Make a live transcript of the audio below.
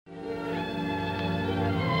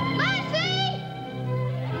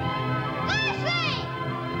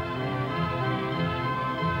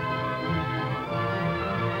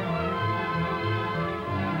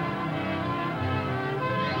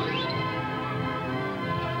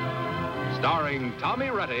Starring Tommy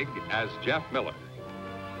Rettig as Jeff Miller.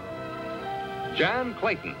 Jan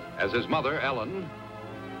Clayton as his mother, Ellen.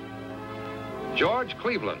 George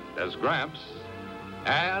Cleveland as Gramps.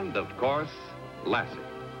 And, of course, Lassie.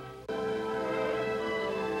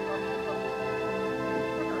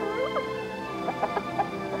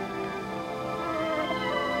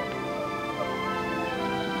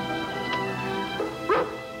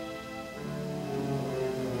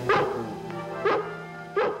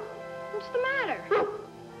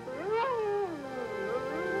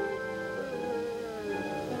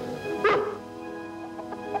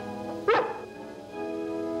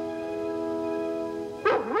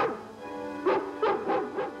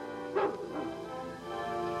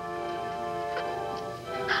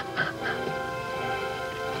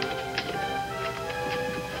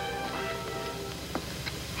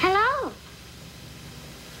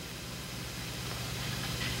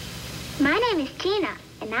 My name is Tina,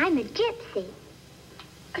 and I'm a gypsy.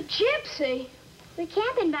 A gypsy? We're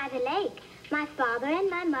camping by the lake. My father and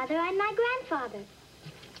my mother and my grandfather.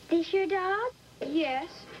 This your dog? Yes.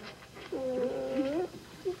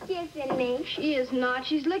 She's kissing me. She is not.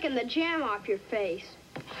 She's licking the jam off your face.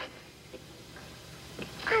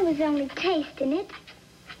 I was only tasting it.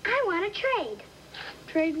 I want to trade.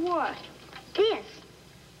 Trade what? This.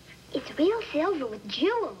 It's real silver with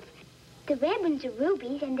jewels. The red ones are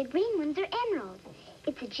rubies and the green ones are emeralds.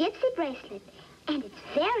 It's a gypsy bracelet, and it's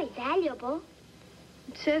very valuable.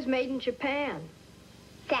 It says made in Japan.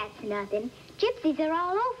 That's nothing. Gypsies are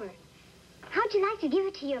all over. How'd you like to give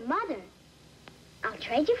it to your mother? I'll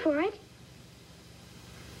trade you for it.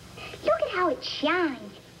 Look at how it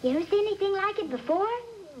shines. You ever seen anything like it before?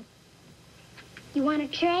 You want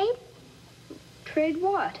to trade? Trade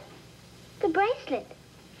what? The bracelet.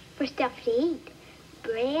 For stuff to eat.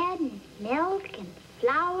 Bread and milk and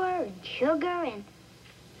flour and sugar and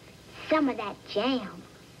some of that jam.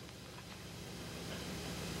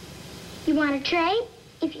 You want to trade?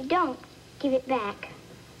 If you don't, give it back.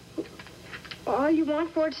 All you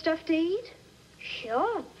want for it stuff to eat?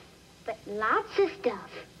 Sure, but lots of stuff.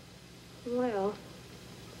 Well,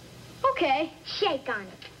 okay. Shake on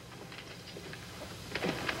it.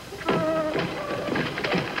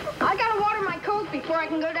 I gotta water my coat before I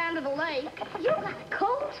can go down to the lake. You got a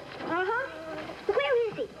coat? Uh-huh. Where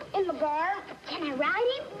is he? In the barn. Can I ride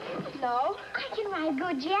him? No. I can ride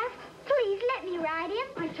good, Jeff. Please let me ride him.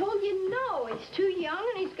 I told you no. He's too young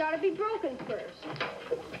and he's got to be broken first.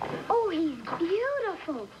 Oh, he's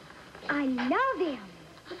beautiful. I love him.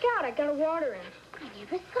 God, I gotta water him. I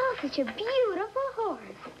never saw such a beautiful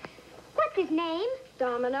horse. What's his name?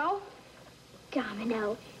 Domino.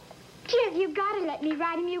 Domino. Jeff, you gotta let me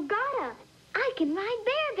ride him. You gotta. I can ride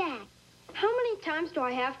bareback. How many times do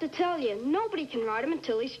I have to tell you? Nobody can ride him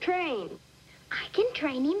until he's trained. I can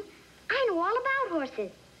train him. I know all about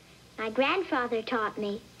horses. My grandfather taught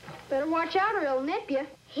me. Better watch out or he'll nip you.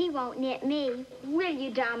 He won't nip me. Will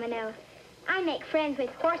you, Domino? I make friends with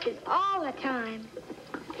horses all the time.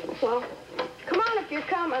 Well, come on if you're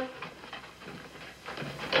coming.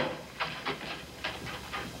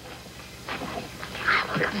 I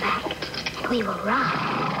will come back, and we will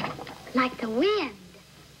ride like the wind.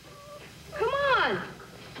 Come on.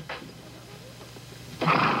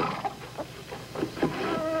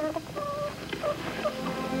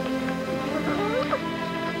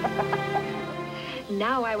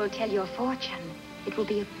 Now I will tell your fortune. It will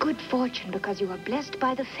be a good fortune because you are blessed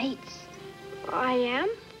by the fates. I am?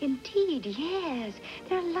 Indeed, yes.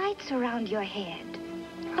 There are lights around your head.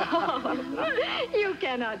 You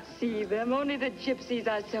cannot see them. Only the gypsies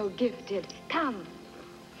are so gifted. Come.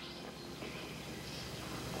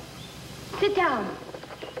 Sit down.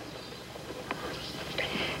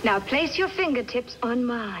 Now place your fingertips on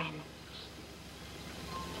mine.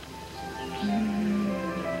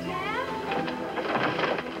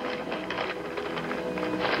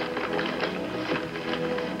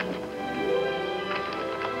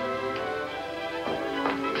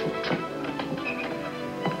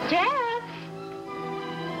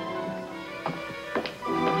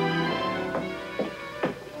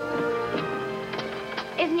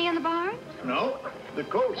 The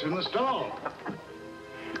coat's in the stall.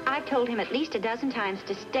 I told him at least a dozen times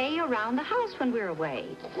to stay around the house when we're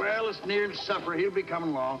away. Well, it's near supper. He'll be coming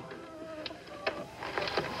along.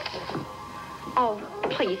 Oh,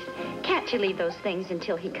 please, can't you leave those things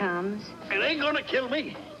until he comes? It ain't gonna kill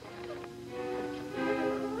me.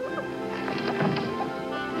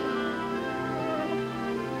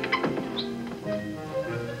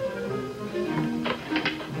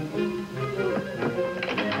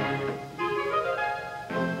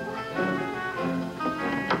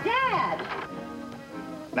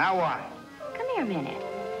 Now what? a minute.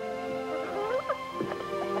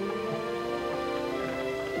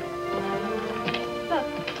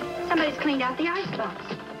 Look, somebody's cleaned out the icebox.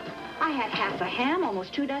 I had half a ham,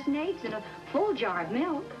 almost 2 dozen eggs, and a full jar of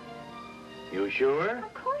milk. You sure?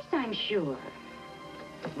 Of course I'm sure.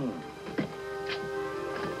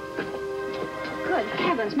 Good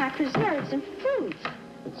heavens, my preserves and fruit.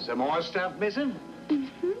 Some more stuff missing?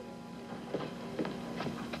 Mm-hmm.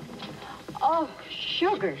 Oh,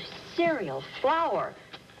 sugar, cereal, flour,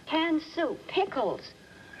 canned soup, pickles.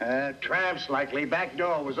 Tramps likely. Back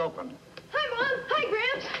door was open. Hi, Mom. Hi,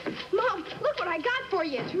 Gramps. Mom, look what I got for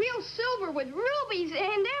you. It's real silver with rubies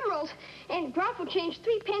and emeralds. And Grump will change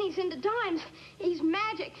 3 pennies into dimes. He's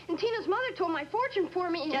magic. And Tina's mother told my fortune for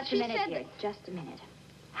me. And Just a minute, dear. Just a minute.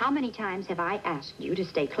 How many times have I asked you to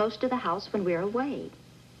stay close to the house when we're away?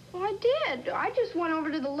 Well, I did. I just went over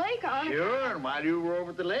to the lake on it. Sure, and while you were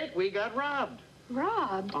over at the lake, we got robbed.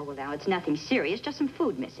 Robbed? Oh, well, now, it's nothing serious, just some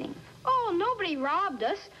food missing. Oh, nobody robbed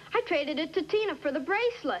us. I traded it to Tina for the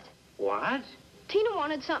bracelet. What? Tina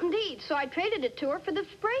wanted something to eat, so I traded it to her for the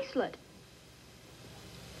bracelet.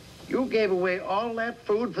 You gave away all that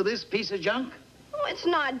food for this piece of junk? Oh, it's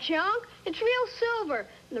not junk. It's real silver.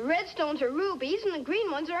 The red stones are rubies, and the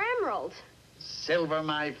green ones are emeralds. Silver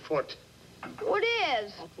my foot. What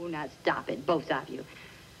is? Oh, now, stop it, both of you.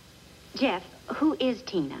 Jeff, who is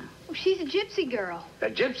Tina? Oh, she's a gypsy girl. A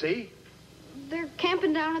gypsy? They're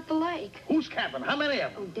camping down at the lake. Who's camping? How many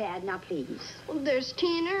of them? Oh, Dad, now, please. Well, there's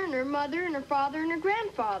Tina and her mother and her father and her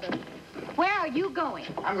grandfather. Where are you going?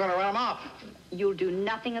 I'm going to run them off. You'll do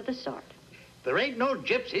nothing of the sort. There ain't no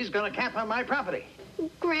gypsies going to camp on my property.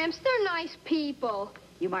 Gramps, they're nice people.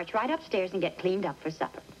 You march right upstairs and get cleaned up for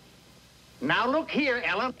supper. Now, look here,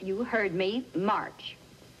 Ellen. You heard me. March.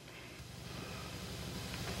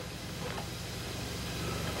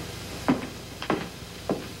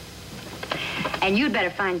 And you'd better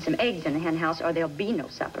find some eggs in the hen house or there'll be no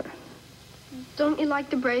supper. Don't you like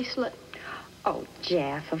the bracelet? Oh,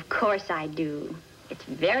 Jeff, of course I do. It's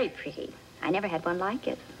very pretty. I never had one like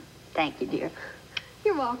it. Thank you, dear.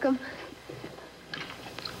 You're welcome.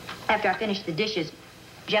 After I finish the dishes,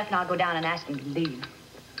 Jeff and I'll go down and ask him to leave.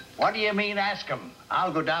 What do you mean, ask him?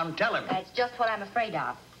 I'll go down and tell him. That's just what I'm afraid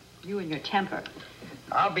of. You and your temper.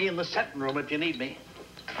 I'll be in the setting room if you need me.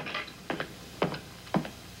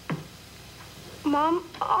 Mom,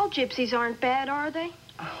 all gypsies aren't bad, are they?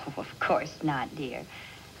 Oh, of course not, dear.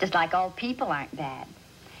 Just like all people aren't bad.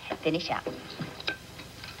 Finish up.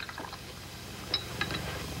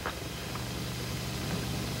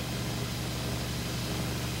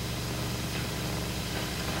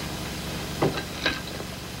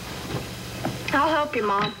 I'll help you,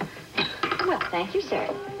 Mom. Well, thank you, sir.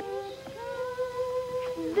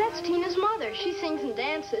 That's Tina's mother. She sings and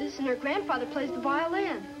dances, and her grandfather plays the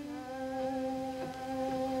violin.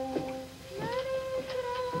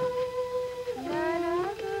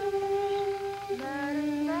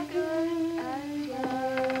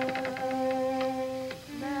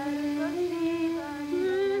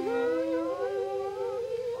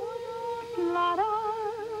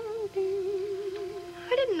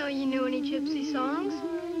 I didn't know you knew any gypsy songs.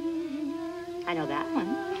 I know that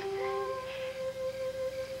one.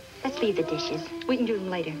 Let's leave the dishes. We can do them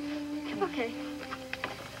later. Okay.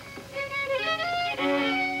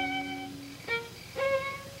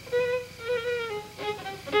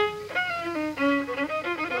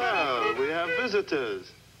 Well, we have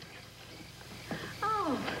visitors.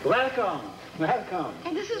 Oh. Welcome. Welcome.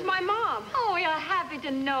 And this is my mom. Oh, we are happy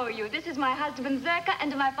to know you. This is my husband, Zerka,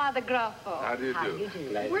 and my father, Grafo. How do you How do? you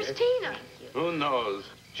do? Where's Tina? Who knows?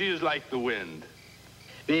 She is like the wind.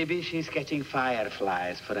 Maybe she's catching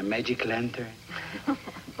fireflies for a magic lantern.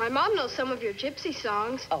 My mom knows some of your gypsy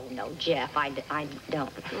songs. Oh, no, Jeff, I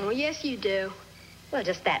don't. Oh, yes, you do. Well,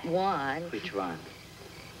 just that one. Which one?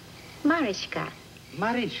 Mariska.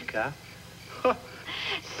 Mariska?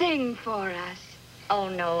 Sing for us. Oh,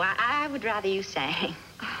 no, I would rather you sang.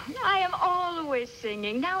 I am always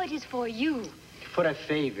singing. Now it is for you. For a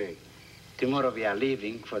favor. Tomorrow we are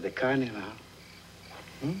leaving for the carnival.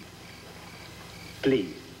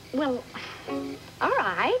 Please. Well, all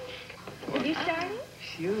right. Will you start it?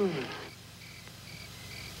 Sure.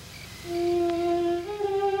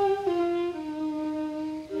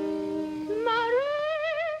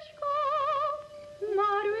 Mariska,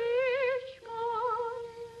 Mariska,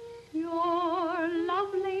 your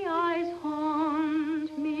lovely eyes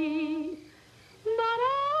haunt me. But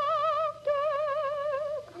after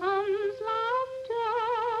comes laughter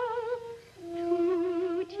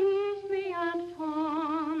to tease me and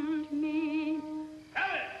taunt me.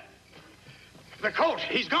 The coat,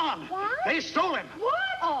 he's gone. What? They stole him. What?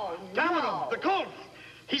 Oh, Domino, no. the colt!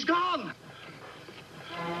 He's gone!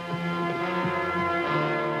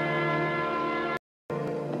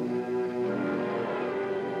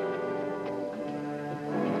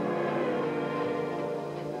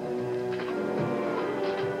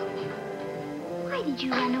 Why did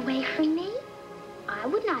you run away from me? I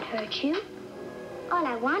would not hurt you. All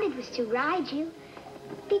I wanted was to ride you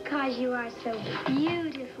because you are so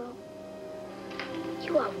beautiful.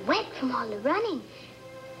 You are wet from all the running.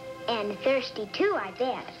 And thirsty, too, I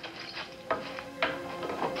bet.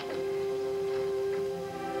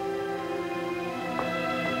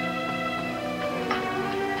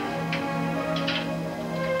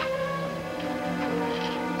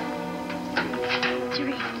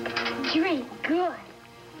 Drink good.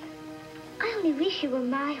 I only wish you were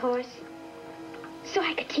my horse. So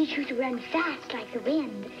I could teach you to run fast like the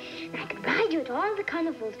wind. And I could ride you at all the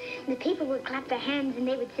carnivals. And the people would clap their hands and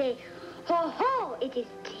they would say, "Ho, ho, it is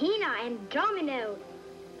Tina and Domino."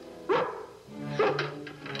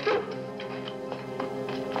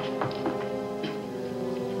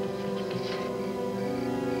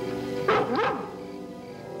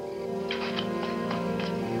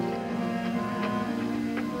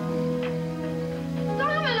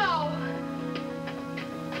 Domino!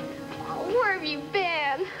 Oh, where have you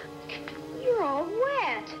been? You're all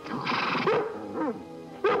wet.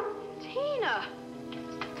 Tina!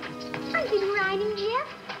 I didn't ride him, Jeff.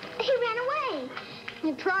 He ran away.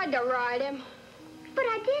 You tried to ride him. But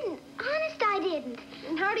I didn't. Honest, I didn't.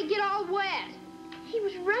 And how'd he get all wet? He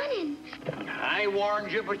was running. I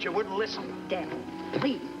warned you, but you wouldn't listen. Dad,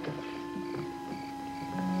 please.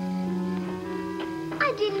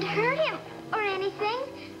 I didn't hurt him or anything.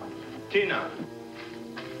 Tina.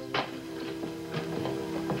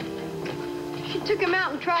 She took him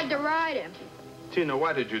out and tried to ride him. Tina,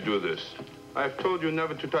 why did you do this? I've told you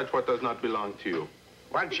never to touch what does not belong to you.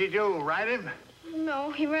 What'd she do, ride him?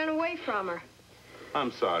 No, he ran away from her.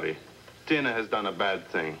 I'm sorry. Tina has done a bad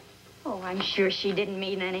thing. Oh, I'm sure she didn't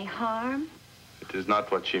mean any harm. It is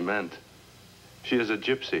not what she meant. She is a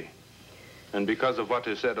gypsy. And because of what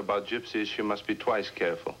is said about gypsies, she must be twice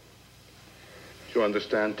careful. Do you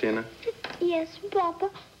understand, Tina? Yes, Papa.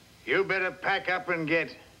 You better pack up and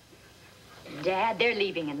get... Dad, they're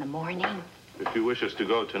leaving in the morning. If you wish us to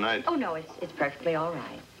go tonight, Oh, no, it's perfectly all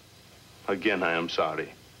right. again, I am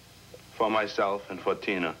sorry. For myself and for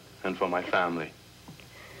Tina and for my family.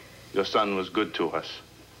 Your son was good to us.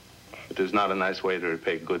 It is not a nice way to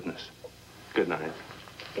repay goodness. Good night.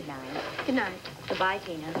 Good night. Good night. Goodbye,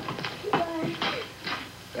 Tina.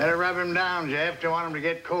 Better rub him down, Jeff. Don't want him to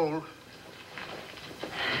get cold.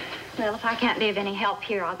 Well, if I can't be of any help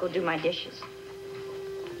here, I'll go do my dishes.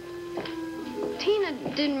 Tina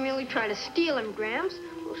didn't really try to steal him, Gramps.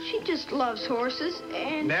 Well, she just loves horses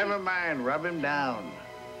and... Never mind. Rub him down.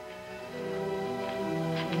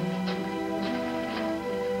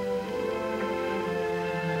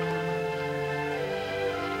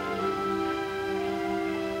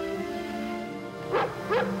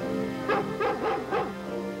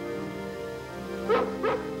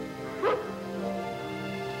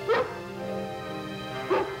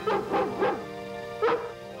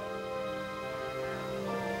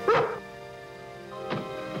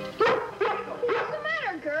 What's the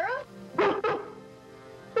matter, girl?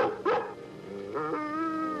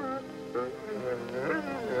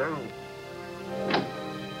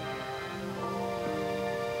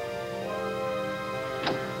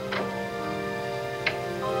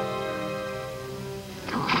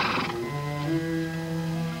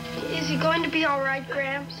 Is he going to be all right,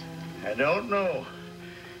 Gramps? I don't know.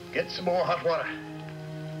 Get some more hot water.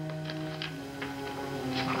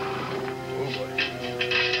 Oh, boy.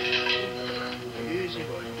 Easy,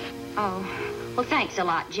 boy. Oh, well, thanks a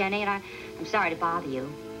lot, Jenny, and I'm sorry to bother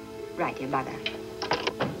you. Right, dear, bye-bye.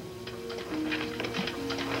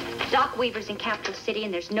 Doc Weaver's in Capital City,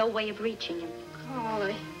 and there's no way of reaching him.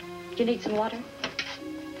 Golly. Do you need some water?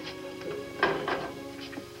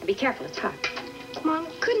 Be careful, it's hot. Mom,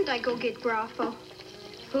 couldn't I go get Graffo?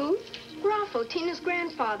 Who? Graffo, Tina's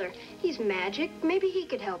grandfather. He's magic. Maybe he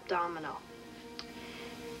could help Domino.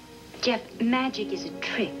 Jeff, magic is a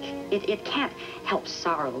trick. It can't help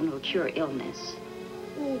sorrow nor cure illness.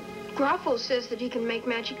 Well, Graffo says that he can make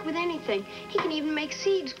magic with anything. He can even make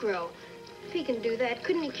seeds grow. If he can do that,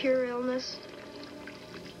 couldn't he cure illness?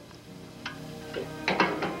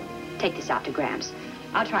 Take this out to Gramps.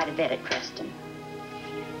 I'll try to vet at Creston.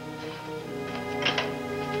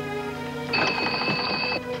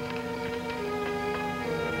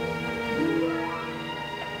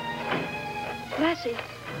 Lassie,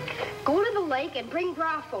 go to the lake and bring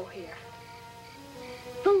Graffo here.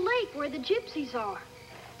 The lake where the gypsies are.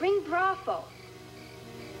 Bring Grafo.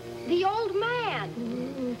 The old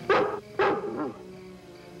man.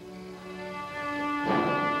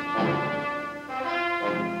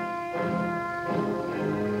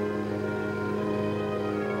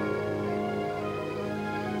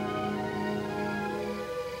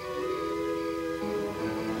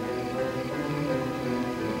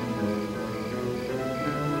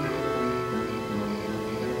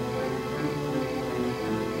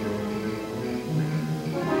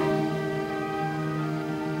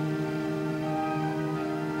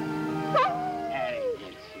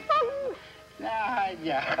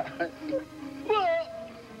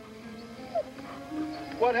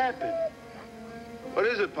 What happened? What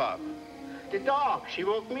is it, Pop? The dog. She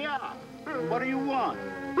woke me up. What do you want?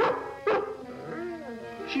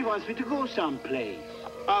 She wants me to go someplace.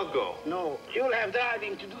 I'll go. No, you'll have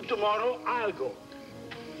driving to do tomorrow. I'll go.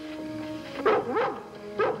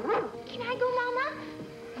 Can I go, Mama?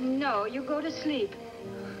 No, you go to sleep.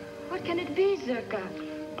 What can it be, Zerka?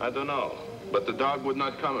 I don't know. But the dog would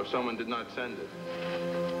not come if someone did not send it.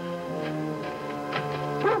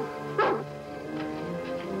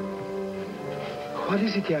 What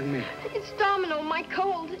is it, young man? It's Domino, my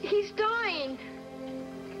cold. He's dying.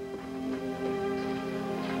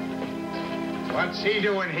 What's he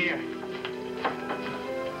doing here?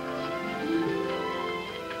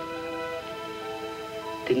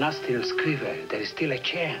 The nostrils quiver. There is still a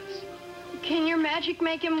chance. Can your magic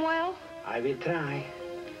make him well? I will try.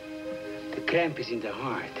 The cramp is in the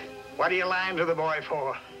heart. What are you lying to the boy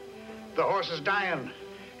for? The horse is dying,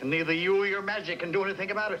 and neither you or your magic can do anything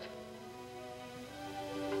about it.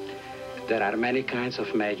 There are many kinds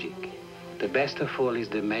of magic. The best of all is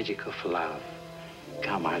the magic of love.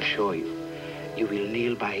 Come, I'll show you. You will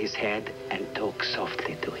kneel by his head and talk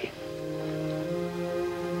softly to him.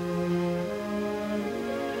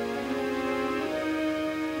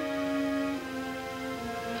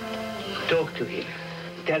 Talk to him.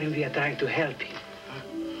 Tell him we are trying to help him.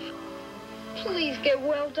 Please get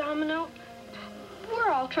well, Domino. We're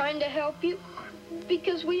all trying to help you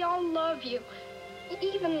because we all love you.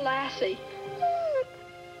 Even Lassie.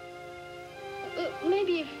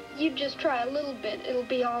 Maybe if you just try a little bit, it'll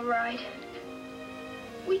be all right.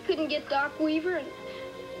 We couldn't get Doc Weaver, and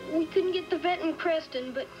we couldn't get the vet in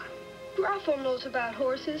Creston, but Grafo knows about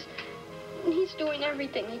horses, and he's doing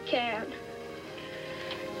everything he can.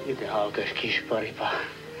 Ide hallgass, kis paripa.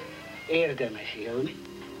 Érdemes élni.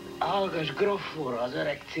 Hallgass Groffóra, az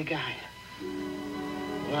öreg cigány.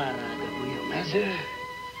 Vár rád a új mező.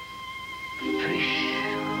 Friss.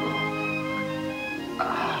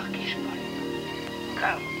 Kis paripa.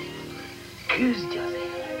 Come. Küzdj az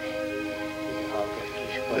élet. Ide hallgass,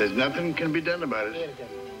 kis paripa. There's nothing can be done about it.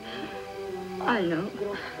 I know.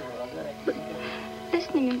 But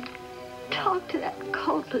listening and talk to that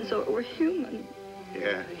cult as though it were human.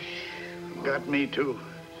 Yeah, got me too.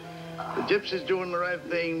 The gypsy's doing the right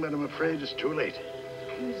thing, but I'm afraid it's too late.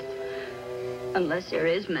 Unless there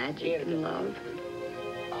is magic in love.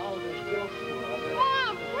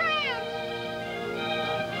 Mom, Gramps!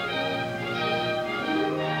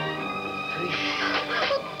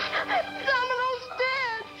 Domino's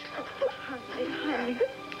dead! Honey.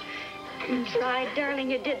 Inside, darling,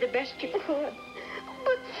 you did the best you could.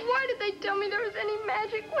 But why did they tell me there was any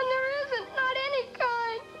magic when there isn't? Not any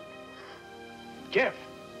kind. Jeff.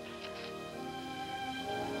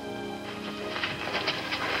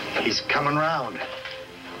 He's coming round.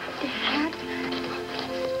 Dad?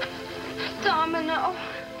 Domino.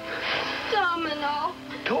 Domino.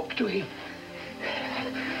 Talk to him.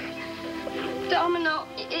 Domino,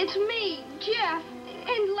 it's me, Jeff,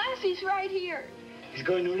 and Lassie's right here. He's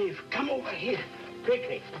going to leave. Come over here.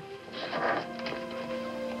 Quickly.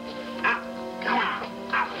 Up. Come on.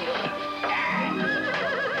 Up.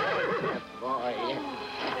 Boy.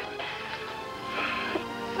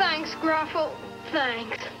 Thanks, Grafo.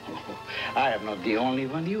 Thanks. I am not the only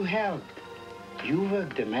one you helped. You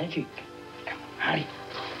worked the magic. Hurry.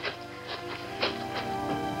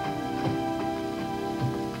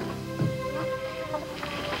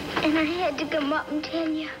 And I had to come up and tell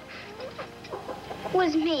you.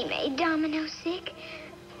 Was me made Domino sick.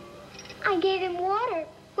 I gave him water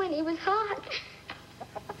when he was hot.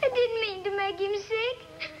 I didn't mean to make him sick.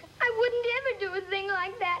 I wouldn't ever do a thing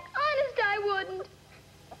like that. Honest, I wouldn't.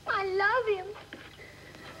 I love him.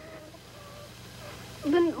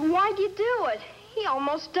 Then why'd you do it? He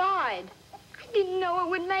almost died. I didn't know it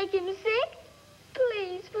would make him sick.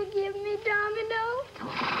 Please forgive me, Domino.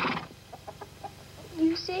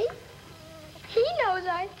 You see? He knows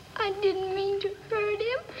I didn't mean to hurt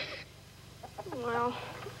him. Well,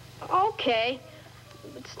 okay.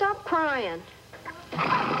 But stop crying.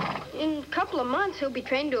 In a couple of months, he'll be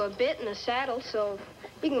trained to a bit and a saddle, so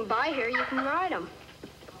you can buy here, you can ride him.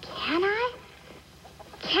 Can I?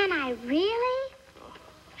 Can I really?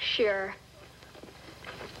 Sure.